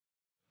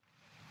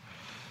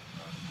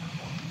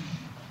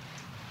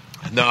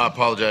No, I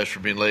apologize for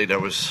being late. I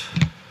was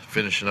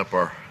finishing up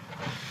I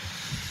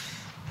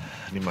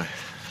need my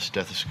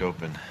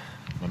stethoscope and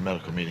my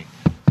medical meeting.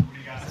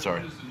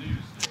 Sorry.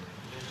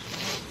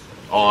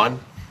 On.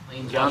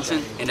 Lane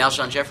Johnson and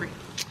Alshon Jeffrey.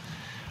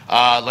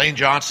 Lane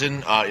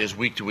Johnson is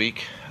week to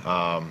week.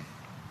 Alshon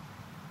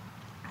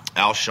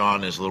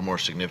is a little more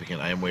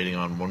significant. I am waiting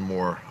on one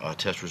more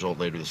test result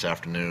later this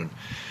afternoon.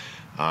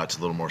 It's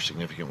a little more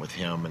significant with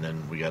him, and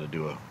then we got to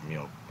do a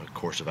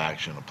course of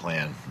action, a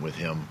plan with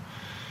him,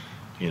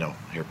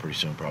 here pretty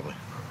soon probably.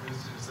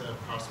 Is that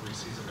possibly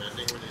season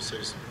ending when you say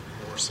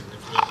more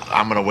significant?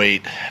 I'm going to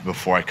wait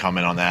before I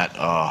comment on that.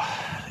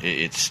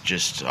 It's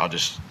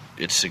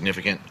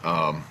significant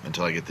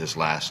until I get this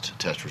last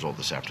test result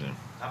this afternoon.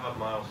 How about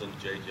Miles and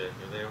JJ?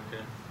 Are they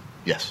okay?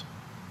 Yes.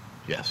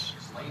 Is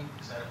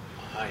that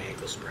a high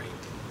ankle sprain?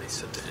 They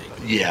said the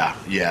ankle.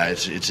 Yeah.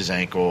 It's his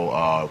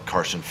ankle.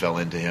 Carson fell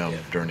into him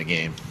during the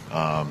game.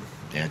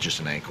 Just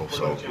an ankle,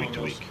 so week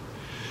to week.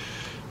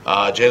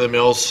 Jalen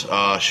Mills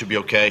should be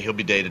okay. He'll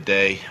be day to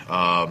day.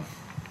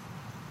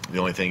 The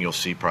only thing you'll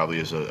see probably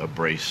is a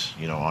brace,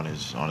 on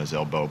his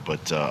elbow.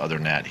 But other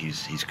than that,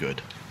 he's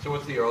good. So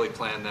what's the early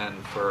plan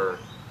then for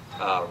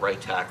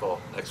right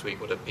tackle next week?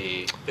 Would it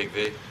be Big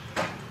V?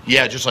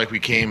 Yeah, just like we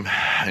came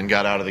and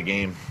got out of the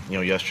game,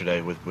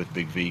 yesterday with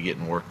Big V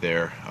getting work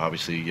there.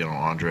 Obviously,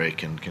 Andre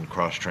can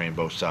cross train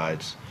both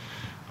sides.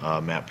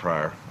 Matt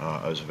Pryor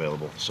is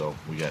available, so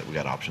we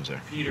got options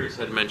there. Peters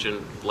had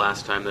mentioned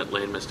last time that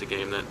Lane missed a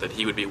game that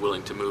he would be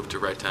willing to move to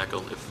right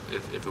tackle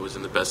if it was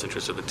in the best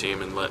interest of the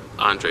team and let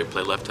Andre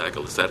play left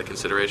tackle. Is that a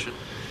consideration?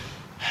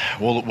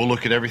 We'll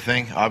look at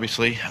everything,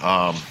 obviously.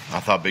 I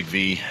thought Big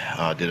V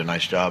did a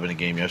nice job in the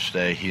game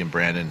yesterday. He and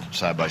Brandon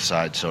side by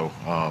side. So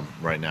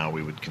right now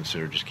we would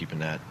consider just keeping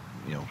that,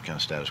 kind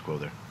of status quo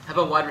there. How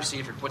about wide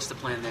receiver? What's the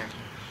plan there?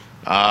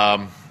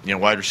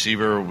 Wide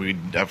receiver, we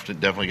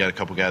definitely got a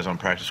couple guys on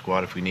practice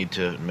squad if we need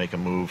to make a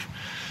move.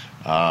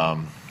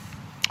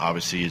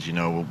 Obviously, as you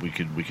know, we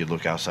could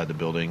look outside the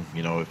building,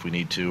 if we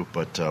need to,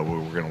 but we're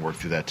going to work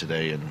through that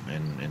today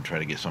and try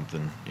to get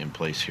something in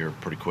place here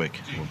pretty quick.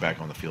 We're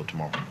back on the field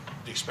tomorrow. Do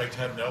you expect to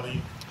have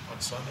Nelly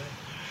on Sunday,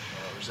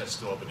 or is that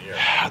still up in the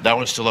air? That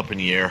one's still up in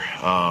the air.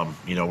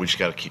 We just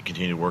got to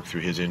continue to work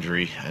through his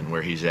injury and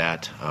where he's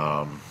at.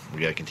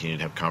 We got to continue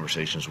to have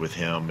conversations with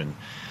him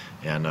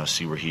and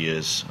see where he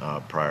is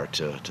prior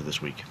to this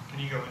week.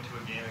 Can you go into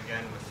a game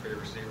again with three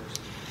receivers?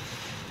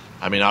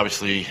 I mean,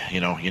 obviously,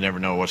 you never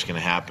know what's going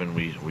to happen.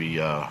 We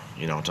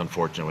it's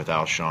unfortunate with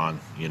Alshon,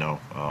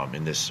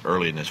 in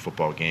this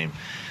football game.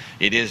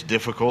 It is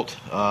difficult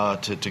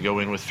to go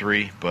in with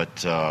three,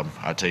 but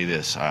I'll tell you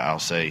this. I'll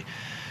say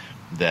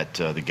that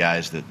the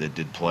guys that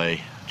did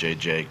play,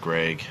 JJ,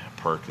 Greg,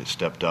 Perk that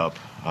stepped up,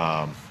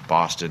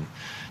 Boston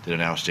did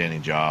an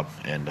outstanding job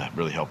and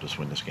really helped us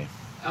win this game.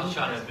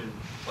 Alshon has been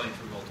playing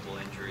through multiple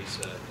injuries.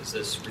 Is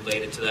this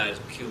related to that as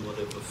a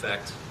cumulative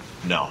effect?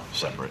 No,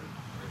 separate.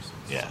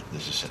 Yeah,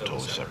 this is totally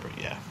separate,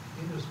 yeah.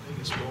 In those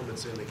biggest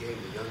moments in the game,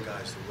 the young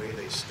guys, the way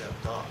they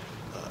stepped up,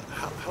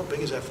 how big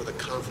is that for the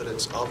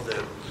confidence of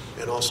them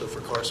and also for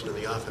Carson and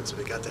the offense if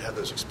they got to have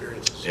those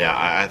experiences? Yeah,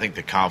 I think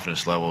the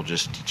confidence level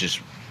just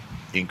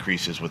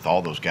increases with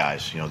all those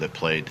guys, that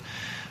played.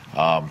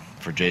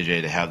 For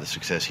JJ to have the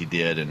success he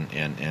did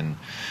and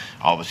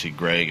obviously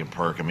Greg and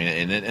Perk, and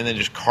then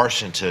just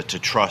Carson to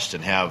trust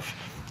and have,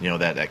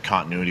 that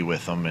continuity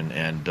with them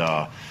and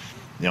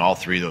all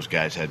three of those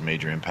guys had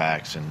major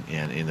impacts and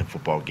in the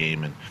football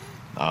game and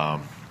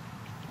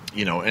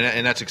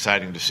and that's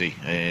exciting to see.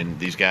 And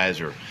these guys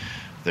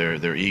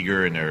they're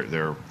eager and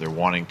they're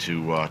wanting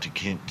to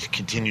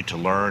continue to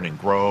learn and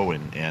grow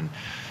and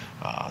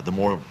the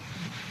more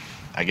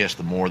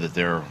that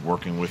they're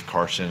working with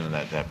Carson and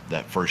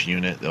that first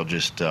unit, they'll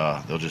just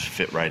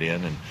fit right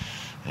in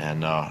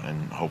and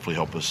hopefully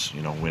help us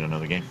win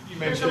another game.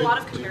 There's a lot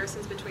of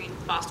comparisons between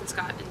Boston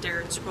Scott and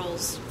Darren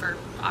Sproles for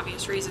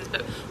obvious reasons,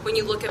 but when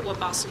you look at what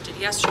Boston did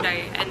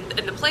yesterday and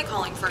the play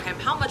calling for him,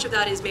 how much of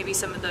that is maybe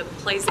some of the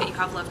plays that you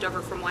have left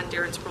over from when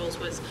Darren Sproles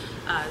was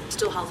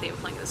still healthy and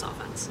playing this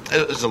offense?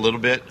 It's a little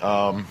bit.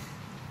 A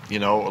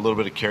little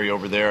bit of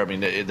carryover there. I mean,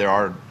 there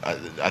are.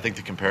 I think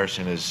the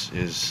comparison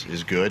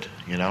is good.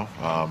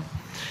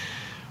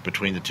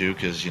 Between the two,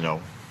 because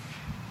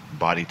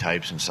body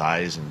types and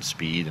size and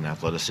speed and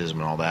athleticism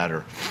and all that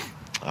are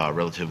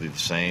relatively the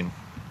same.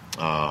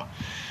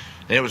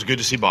 And it was good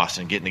to see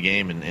Boston get in the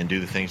game and do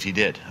the things he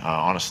did,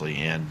 honestly.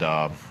 And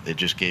it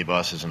just gave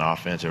us as an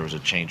offense, there was a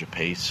change of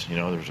pace.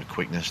 There was a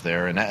quickness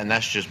there, and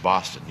that's just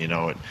Boston.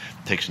 It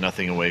takes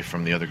nothing away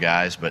from the other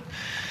guys, but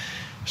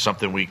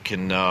something we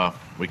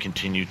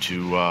continue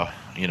to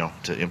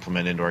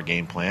implement into our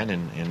game plan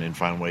and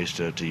find ways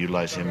to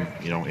utilize him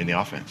in the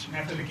offense.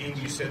 After the game,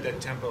 you said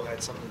that tempo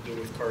had something to do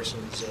with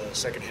Carson's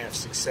second half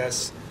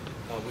success.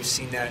 We've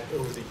seen that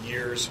over the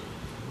years.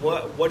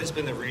 What has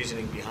been the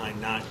reasoning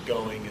behind not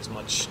going as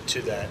much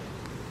to that?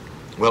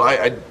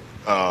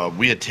 Well,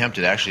 we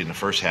attempted actually in the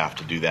first half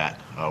to do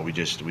that. We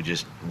just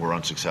were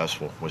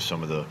unsuccessful with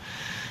some of the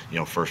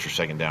first or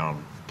second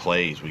down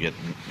plays, we get,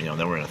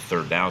 then we're in a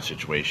third down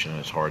situation, and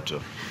it's hard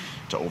to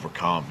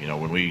overcome.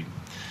 When we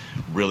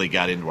really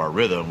got into our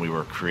rhythm, we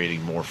were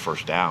creating more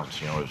first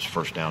downs. It was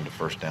first down to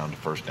first down to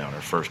first down,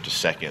 or first to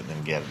second,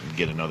 and then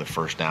get another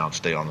first down,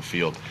 stay on the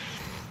field.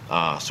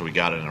 So we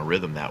got in a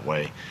rhythm that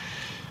way.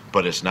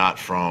 But it's not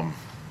from,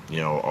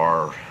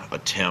 our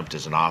attempt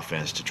as an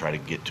offense to try to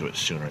get to it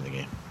sooner in the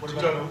game. What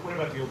about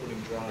the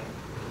opening drive?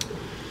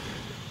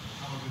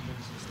 How long have you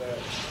been since that?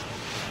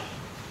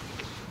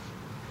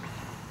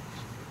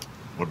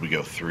 What did we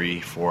go,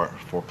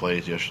 4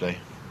 plays yesterday?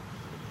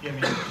 Yeah, I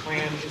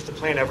mean, is the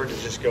plan ever to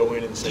just go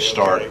in and say, To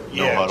start, okay,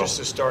 no huddle? just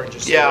to start, and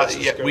just say, Yeah, let's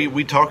just go.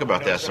 we talk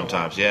about that it's gonna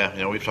sometimes. work.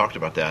 Yeah, we've talked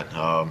about that.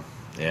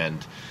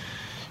 And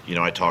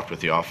I talked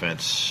with the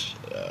offense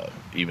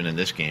even in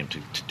this game to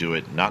do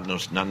it not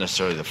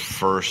necessarily the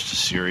first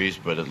series,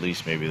 but at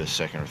least maybe the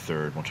second or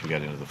third once we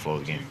got into the flow of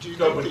the game. Do you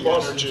No, think but the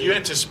Boston, energy- do you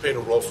anticipate a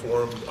role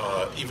for him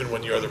even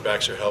when your other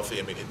backs are healthy?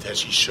 I mean,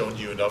 has he shown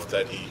you enough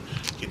that he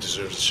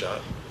deserves a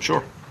shot?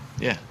 Sure.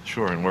 Yeah,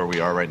 sure. And where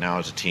we are right now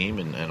as a team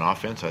and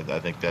offense,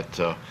 I think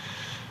that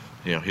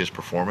his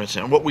performance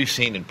and what we've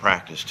seen in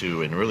practice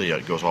too, and really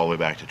it goes all the way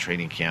back to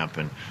training camp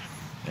and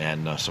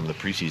some of the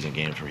preseason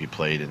games where he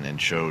played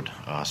and showed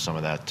some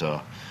of that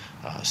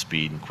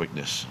speed and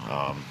quickness.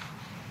 I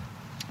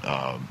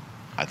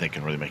think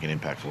can really make an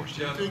impact for us.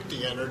 Do you think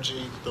the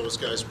energy those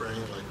guys bring,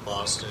 like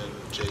Boston,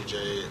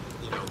 JJ,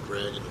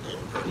 Greg, and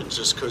Perkins,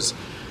 just because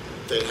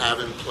they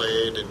haven't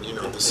played and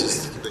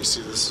they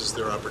see this as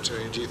their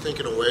opportunity? Do you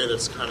think in a way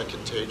that's kind of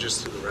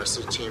contagious to the rest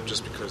of the team,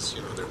 just because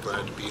they're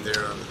glad to be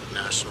there on the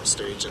national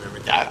stage and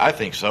everything? I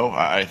think so.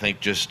 I think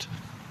just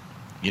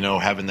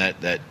having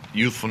that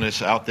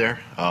youthfulness out there,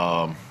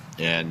 and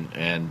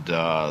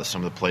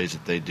some of the plays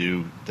that they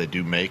do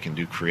make and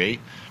do create,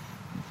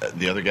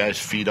 the other guys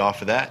feed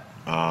off of that.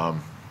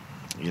 And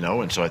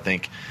so I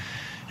think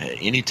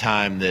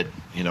anytime that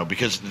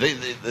because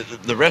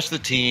the rest of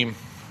the team,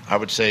 I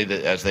would say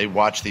that as they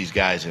watch these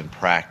guys in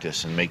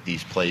practice and make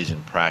these plays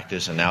in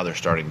practice, and now they're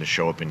starting to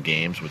show up in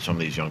games with some of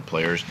these young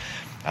players,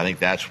 I think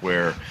that's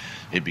where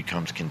it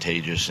becomes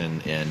contagious,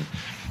 and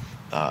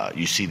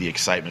you see the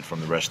excitement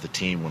from the rest of the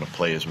team when a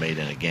play is made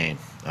in a game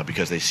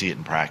because they see it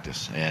in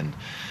practice. And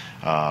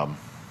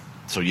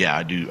so, yeah,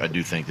 I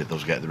do think that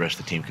those guys, the rest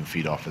of the team, can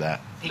feed off of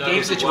that. A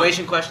game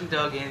situation question,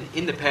 Doug.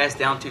 In the past,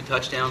 down 2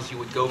 touchdowns, you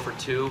would go for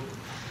 2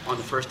 on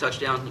the first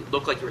touchdown. You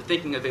looked like you were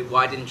thinking of it.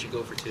 Why didn't you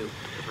go for 2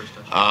 the first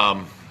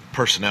touchdown?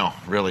 Personnel,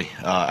 really.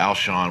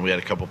 Alshon, we had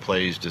a couple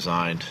plays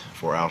designed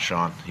for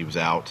Alshon. He was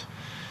out,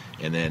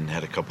 and then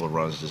had a couple of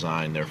runs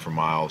designed there for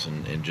Miles,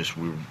 and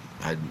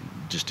I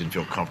just didn't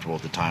feel comfortable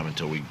at the time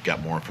until we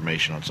got more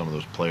information on some of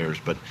those players.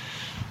 But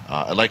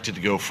I liked it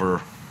to go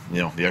for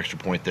the extra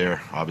point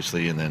there,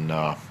 obviously, and then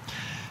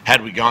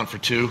had we gone for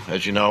 2,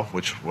 as you know,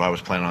 which I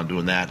was planning on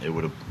doing that, it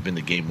would have been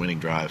the game-winning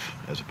drive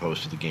as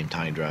opposed to the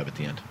game-tying drive at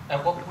the end.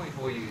 At what point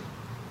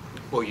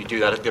will you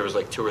do that if there was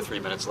like 2 or 3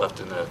 minutes left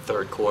in the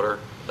third quarter?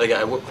 Like,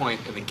 at what point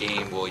in the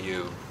game will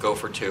you go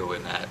for 2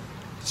 in that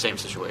same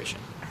situation?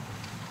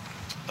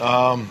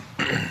 I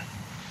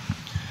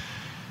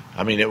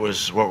mean, it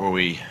was, what were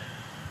we?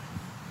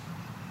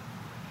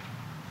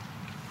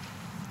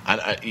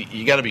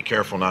 You got to be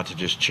careful not to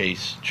just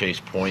chase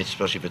points,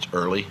 especially if it's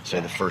early,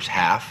 say the first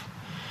half.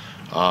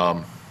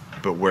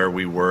 But where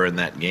we were in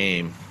that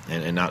game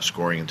and not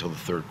scoring until the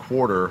third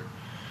quarter,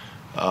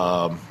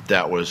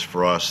 that was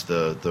for us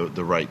the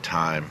right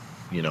time,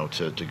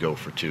 to go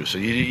for 2. So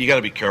you got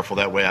to be careful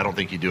that way. I don't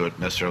think you do it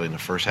necessarily in the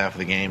first half of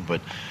the game,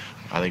 but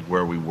I think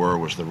where we were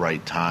was the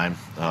right time.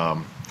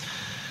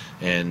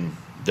 And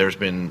there's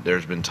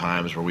been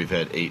times where we've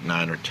had 8,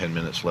 9, or 10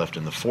 minutes left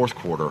in the fourth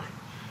quarter.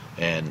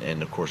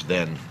 And of course,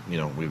 then we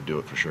would do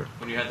it for sure.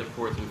 When you had the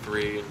 4th and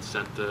 3 and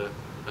sent the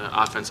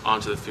offense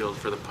onto the field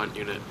for the punt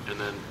unit, and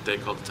then they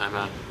called the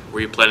timeout, were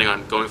you planning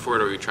on going for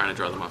it, or were you trying to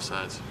draw them off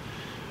sides?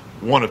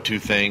 One of 2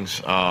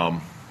 things.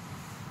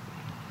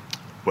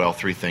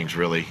 3 things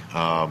really.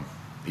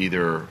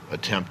 Either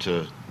attempt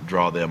to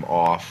draw them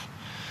off,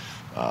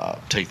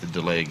 take the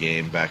delay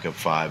game, back up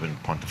 5,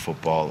 and punt the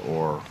football,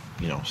 or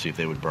see if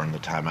they would burn the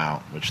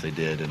timeout, which they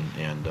did,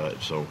 and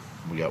so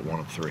we got 1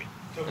 of 3.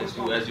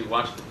 As you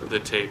watched the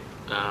tape,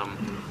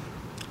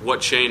 what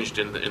changed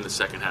in the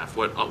second half?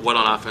 What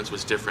on offense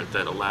was different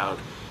that allowed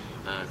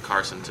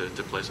Carson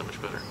to play so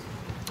much better?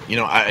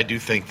 I do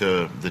think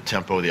the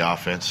tempo of the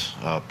offense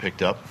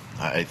picked up.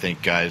 I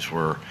think guys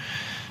were,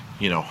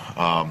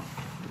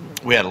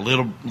 we had a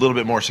little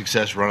bit more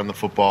success running the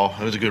football.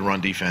 It was a good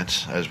run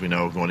defense, as we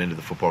know, going into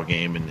the football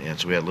game, and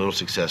so we had a little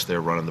success there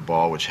running the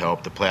ball, which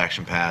helped. The play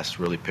action pass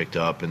really picked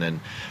up, and then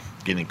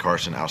getting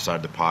Carson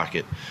outside the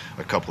pocket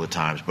a couple of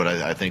times. But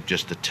I think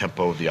just the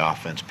tempo of the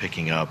offense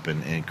picking up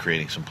and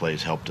creating some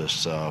plays helped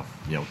us,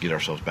 get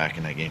ourselves back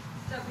in that game.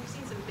 Doug, we've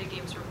seen some big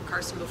games from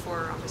Carson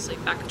before, obviously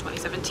back in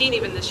 2017,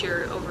 even this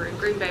year over in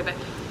Green Bay. But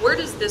where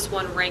does this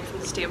one rank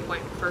from the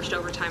standpoint of first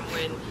overtime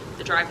win,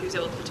 the drive he was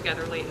able to put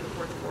together late in the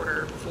fourth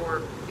quarter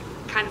for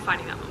kind of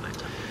finding that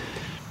momentum?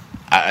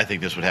 I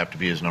think this would have to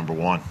be his number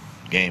 1.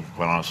 game,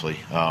 quite honestly.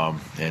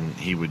 And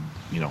he would,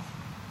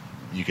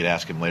 you could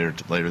ask him later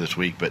this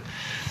week. But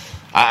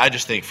I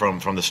just think from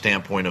the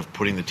standpoint of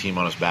putting the team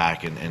on his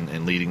back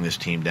and leading this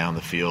team down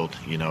the field,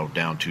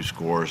 down 2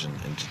 scores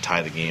and to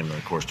tie the game and,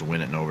 of course, to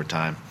win it in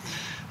overtime,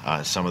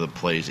 some of the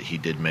plays that he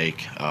did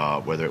make,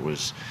 whether it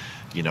was,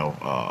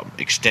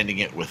 extending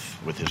it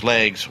with his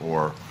legs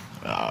or,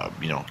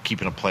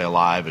 keeping a play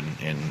alive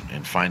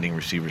and finding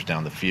receivers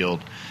down the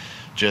field,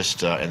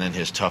 and then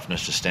his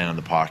toughness to stand in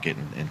the pocket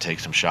and take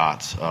some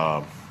shots.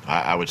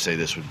 I would say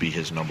this would be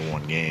his number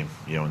 1 game,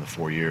 in the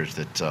 4 years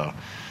that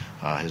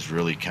has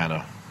really kind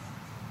of,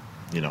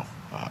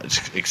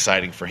 it's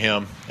exciting for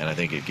him, and I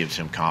think it gives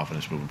him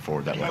confidence moving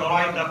forward that way. You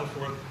thought that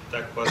before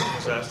that question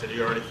was asked, that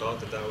you already thought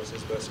that was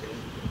his best game?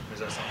 Or is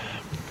that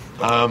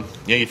something?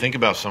 You think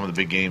about some of the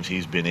big games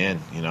he's been in,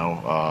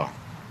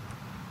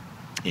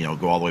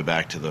 go all the way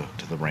back to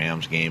the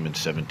Rams game in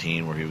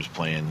 2017 where he was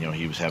playing,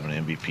 he was having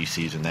an MVP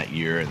season that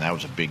year, and that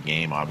was a big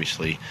game,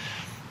 obviously,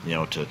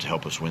 to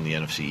help us win the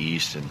NFC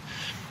East. And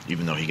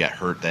even though he got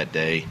hurt that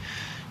day,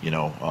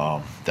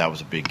 that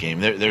was a big game.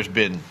 There's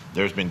been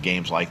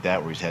games like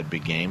that where he's had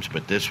big games,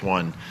 but this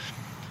one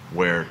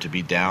where to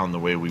be down the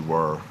way we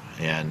were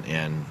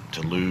and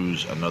to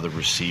lose another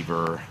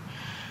receiver,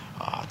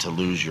 to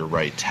lose your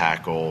right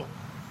tackle,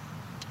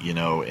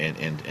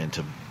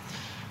 and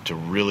to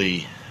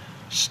really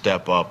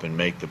step up and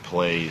make the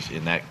plays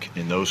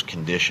in those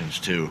conditions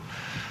too.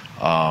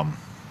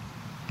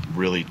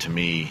 Really, to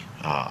me,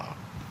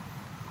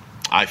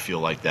 I feel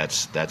like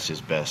that's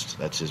his best.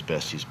 That's his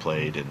best he's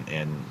played,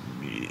 and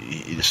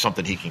it's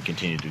something he can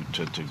continue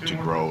to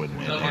grow and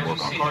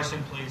work on.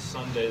 Carson plays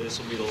Sunday. This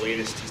will be the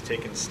latest he's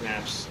taken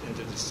snaps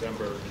into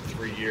December in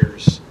 3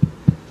 years.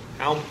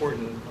 How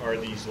important are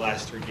these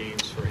last 3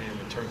 games for him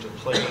in terms of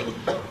playing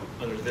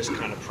under this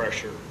kind of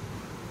pressure?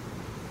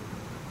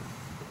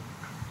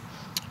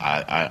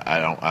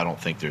 I don't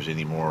think there's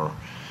any more.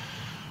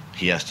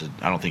 I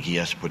don't think he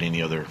has to put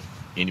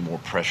any more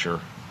pressure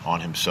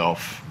on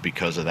himself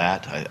because of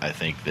that. I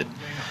think that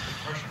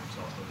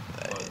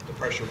the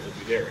pressure will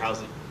be there.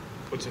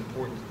 What's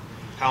important?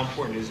 How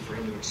important is it for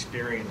him to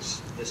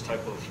experience these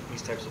types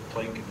of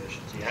playing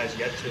conditions? He has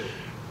yet to.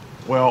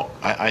 Well,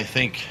 I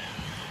think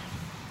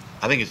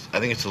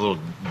it's a little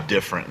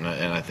different,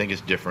 and I think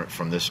it's different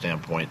from this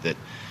standpoint that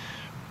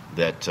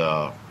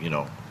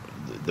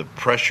the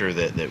pressure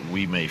that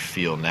we may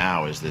feel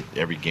now is that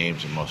every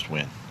game's a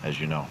must-win, as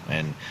you know,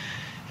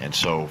 and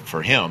so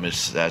for him,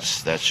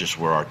 that's just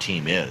where our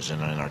team is,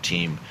 and our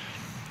team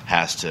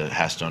has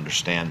to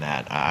understand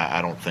that.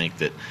 I don't think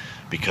that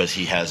because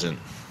he hasn't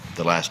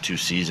the last 2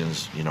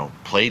 seasons,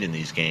 played in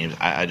these games.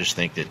 I just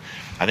think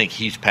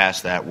he's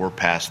past that. We're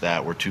past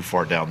that. We're too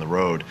far down the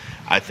road.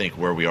 I think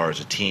where we are as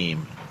a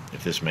team,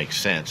 if this makes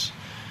sense,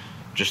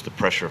 just the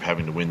pressure of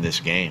having to win this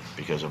game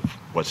because of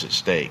what's at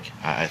stake,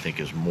 I think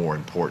is more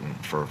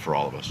important for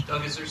all of us.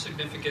 Doug, is there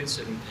significance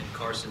in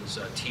Carson's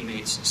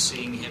teammates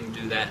seeing him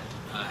do that,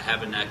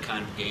 having that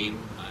kind of game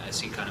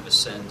as he kind of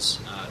ascends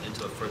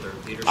into a further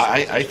leadership?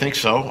 I think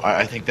so.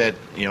 I think that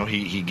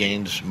he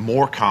gains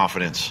more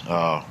confidence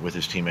with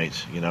his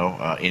teammates,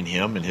 in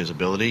him and his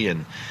ability,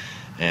 and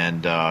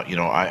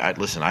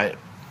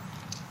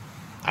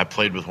I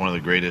played with one of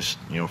the greatest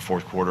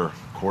fourth quarter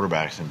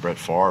quarterbacks in Brett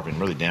Favre, and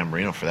really Dan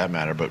Marino for that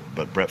matter,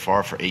 but Brett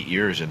Favre for 8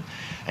 years,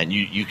 and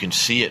you can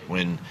see it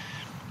when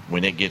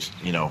it gets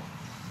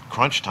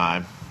crunch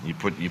time. You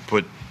put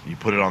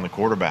it on the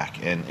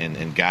quarterback,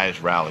 and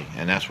guys rally,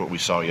 and that's what we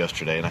saw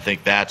yesterday. And I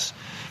think that's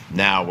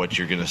now what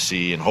you're going to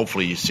see, and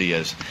hopefully you see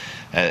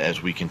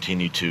as we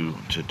continue to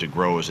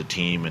grow as a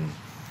team, and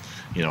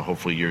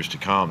hopefully years to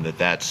come,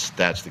 that's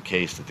the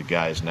case, that the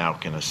guys now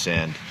can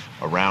ascend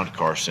around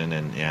Carson,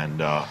 and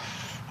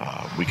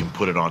we can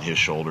put it on his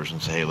shoulders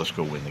and say, hey, let's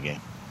go win the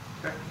game.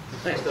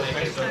 Thanks,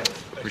 Doug.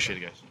 Appreciate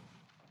it, guys.